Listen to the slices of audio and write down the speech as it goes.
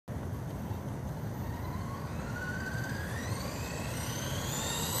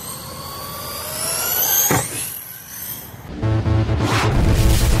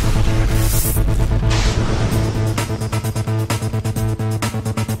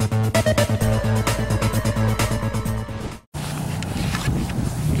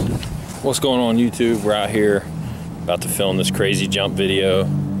What's going on YouTube? We're out here about to film this crazy jump video.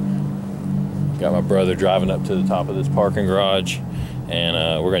 Got my brother driving up to the top of this parking garage,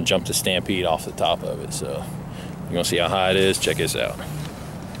 and we're gonna jump the Stampede off the top of it. So you're gonna see how high it is. Check this out.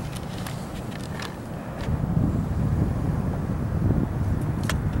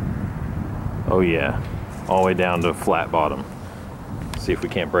 Oh yeah, all the way down to flat bottom. See if we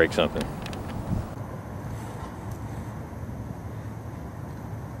can't break something.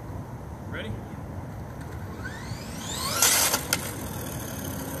 Ready?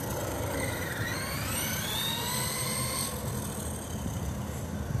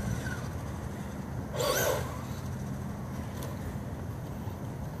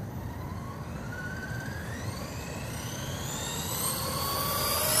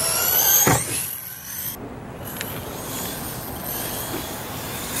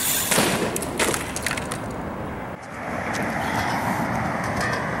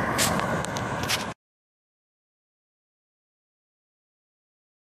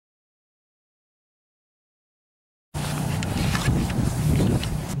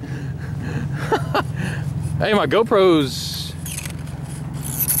 Hey, my GoPro's...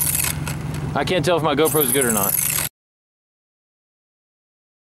 I can't tell if my GoPro's good or not.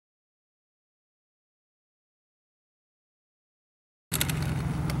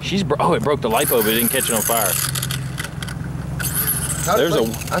 Oh, it broke the lipo, but it didn't catch it on fire.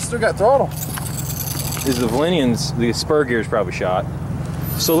 I still got throttle. The Valenian's, the spur gear is probably shot.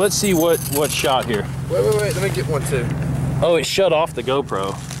 So let's see what's shot here. Wait, let me get one too. Oh, it shut off the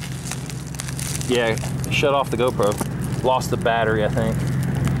GoPro. Yeah, shut off the GoPro. Lost the battery, I think.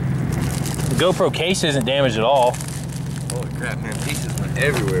 The GoPro case isn't damaged at all. Holy crap, man, pieces went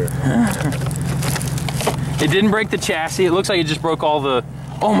everywhere. It didn't break the chassis. It looks like it just broke all the...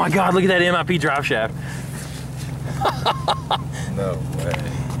 Oh my God, look at that MIP drive shaft. No way.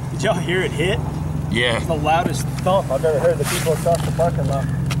 Did y'all hear it hit? Yeah. It's the loudest thump I've ever heard. The people across the parking lot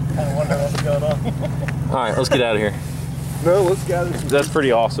kind of wondering what's going on. All right, let's get out of here. No, let's gather some. That's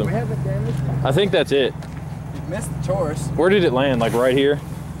pretty awesome. We haven't damaged it. I think that's it. You missed the Taurus. Where did it land? Like right here?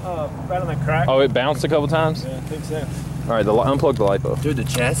 Right on the crack. Oh, it bounced a couple times? Yeah, I think so. All right, unplug the lipo. Dude, the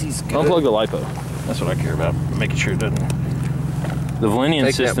chassis is good. Unplug the lipo. That's what I care about. Making sure it doesn't... The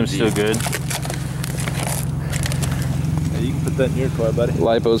Valenian system's still good. Yeah, you can put that in your car, buddy.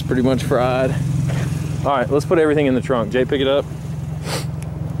 Lipo's pretty much fried. All right, let's put everything in the trunk. Jay, pick it up.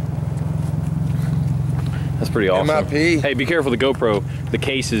 That's pretty awesome. MIP. Hey, be careful the GoPro. The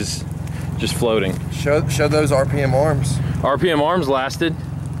case is just floating. Show those RPM arms. RPM arms lasted.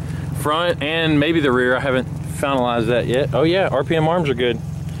 Front and maybe the rear. I haven't finalized that yet. Oh yeah, RPM arms are good.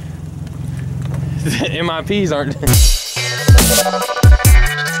 MIPs aren't.